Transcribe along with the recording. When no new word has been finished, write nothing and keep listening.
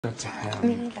Up to him.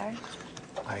 Me neither.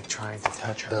 Like trying to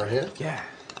touch her. Down here? Yeah.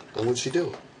 And what'd she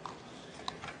do?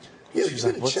 Yeah, She's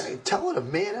you like, gotta tell her to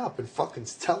man up and fucking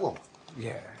tell him.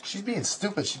 Yeah. She's being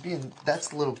stupid. That's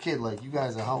the little kid. Like, you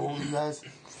guys are, how old are you guys?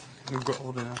 You're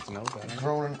old enough to know better.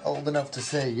 Grown old enough to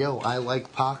say, yo, I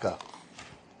like Parker.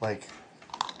 Like,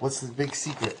 what's the big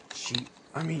secret?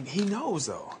 I mean, he knows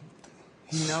though.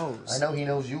 He knows. I know he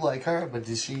knows you like her, but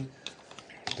did she?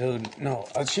 Dude, no.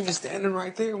 She was standing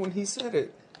right there when he said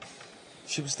it.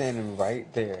 She was standing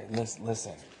right there.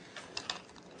 Listen.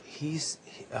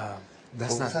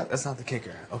 That's not the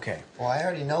kicker. Okay. Well, I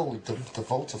already know the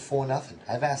votes are 4-0.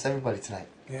 I've asked everybody tonight.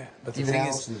 Yeah, but Even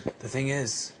Allison. the thing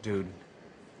is, dude,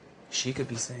 she could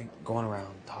be going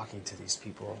around talking to these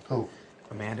people. Who?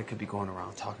 Amanda could be going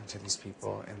around talking to these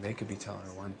people, and they could be telling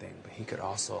her one thing, but he could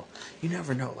also, you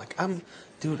never know. Like, I'm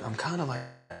kind of like,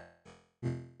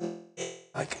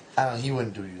 I don't know, he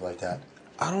wouldn't do you like that.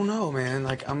 I don't know, man.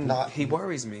 Like, he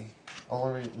worries me.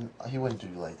 He wouldn't do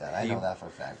you like that. I know that for a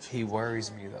fact. He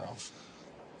worries me, though.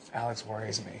 Alex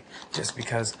worries me. Just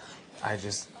because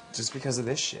of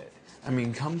this shit. I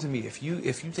mean, come to me. If you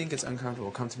think it's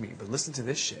uncomfortable, come to me. But listen to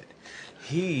this shit.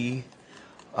 She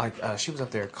was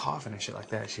up there coughing and shit like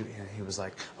that. He was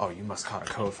like, oh, you must caught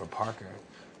a code for Parker.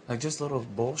 Like, just little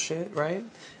bullshit, right?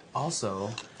 Also...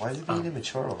 Why is he being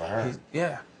immature over her?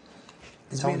 Yeah.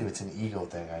 I'm telling you, it's an ego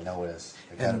thing. I know it is.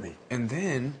 It gotta be. And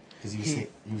then... Because you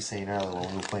were saying earlier when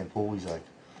we were playing pool, he's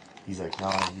like, no,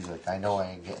 I know I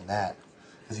ain't getting that.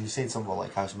 Because he was saying something about,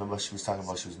 like, how, remember she was talking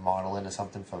about she was modeling or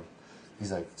something from...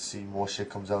 He's like, see, more shit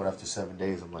comes out after 7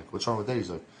 days. I'm like, what's wrong with that? He's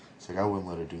like, I wouldn't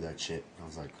let her do that shit. And I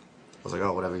was like,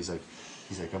 oh, whatever. He's like,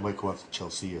 I might go after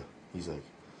Chelsea. He's like...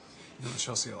 No,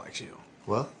 Chelsea likes you.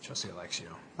 What? Chelsea likes you.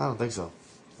 I don't think so.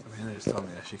 Amanda just told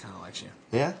me that she kind of likes you.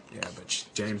 Yeah? Yeah, but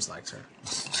James likes her.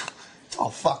 Oh,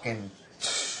 fucking...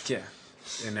 Yeah.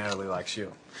 And Natalie likes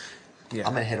you. Yeah.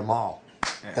 I'm gonna hit them all.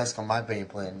 Yeah. That's my game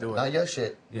plan. Do it. Not your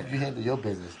shit. Yeah. You handle your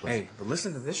business. But... Hey, but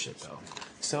listen to this shit, though.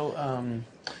 So,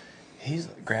 he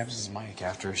grabs his mic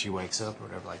after she wakes up or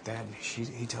whatever like that, and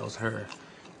he tells her,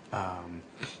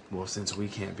 well, since we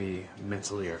can't be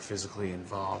mentally or physically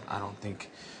involved, I don't think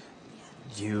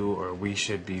you or we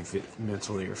should be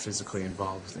mentally or physically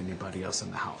involved with anybody else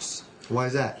in the house. Why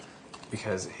is that?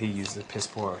 Because he used the piss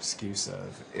poor excuse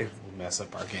of, it will mess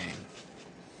up our game.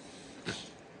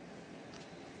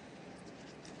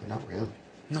 Not really.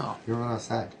 No. You're on our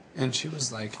side. And she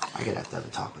was like... I gotta have to have a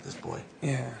talk with this boy.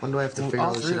 Yeah. When do I have to figure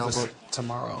all this shit out?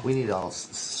 Tomorrow. We need to all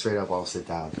straight up all sit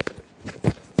down.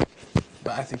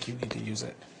 But I think you need to use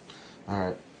it.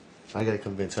 Alright. I gotta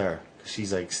convince her.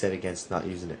 She's like set against not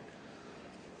using it.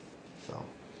 So.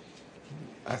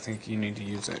 I think you need to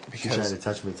use it because... She tried to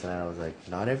touch me tonight. I was like,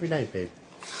 not every night, babe.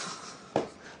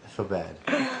 I feel bad.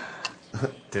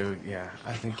 Dude, yeah,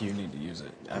 I think you need to use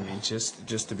it. I mean, just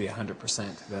to be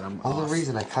 100% that I'm Well, off. the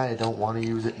reason I kind of don't want to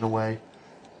use it in a way,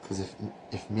 because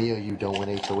if me or you don't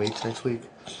win HOH next week,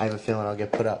 I have a feeling I'll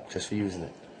get put up just for using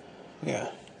it.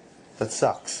 Yeah. That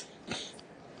sucks.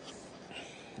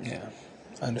 Yeah,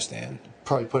 I understand.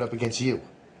 Probably put up against you.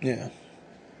 Yeah.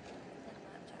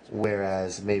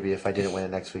 Whereas maybe if I didn't win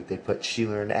it next week, they'd put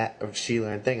Sheila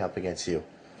and Thing up against you.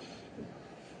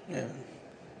 Yeah.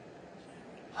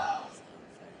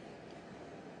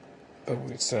 But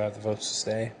we still have the votes to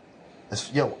stay. As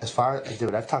far as,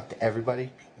 dude, I've talked to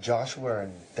everybody. Joshua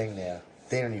and Thing there,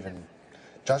 they don't even...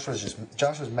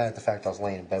 Joshua's mad at the fact I was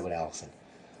laying in bed with Allison.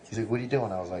 He's like, what are you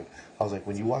doing? I was like,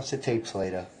 when you watch the tapes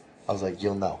later, I was like,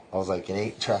 you'll know. I was like, it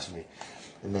ain't, trust me.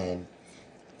 And then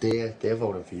they're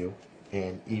voting for you.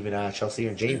 And even Chelsea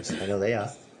and James, I know they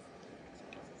are.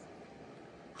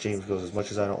 James goes, as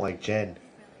much as I don't like Jen,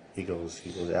 he goes,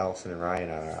 Allison and Ryan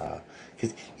are,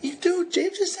 dude,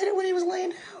 James just said it when he was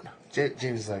laying down. James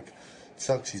is like, it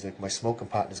sucks. He's like, my smoking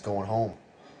partner's going home.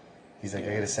 He's like,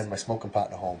 I gotta send my smoking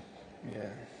partner home. Yeah,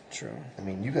 true. I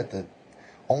mean, you got the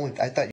only, I thought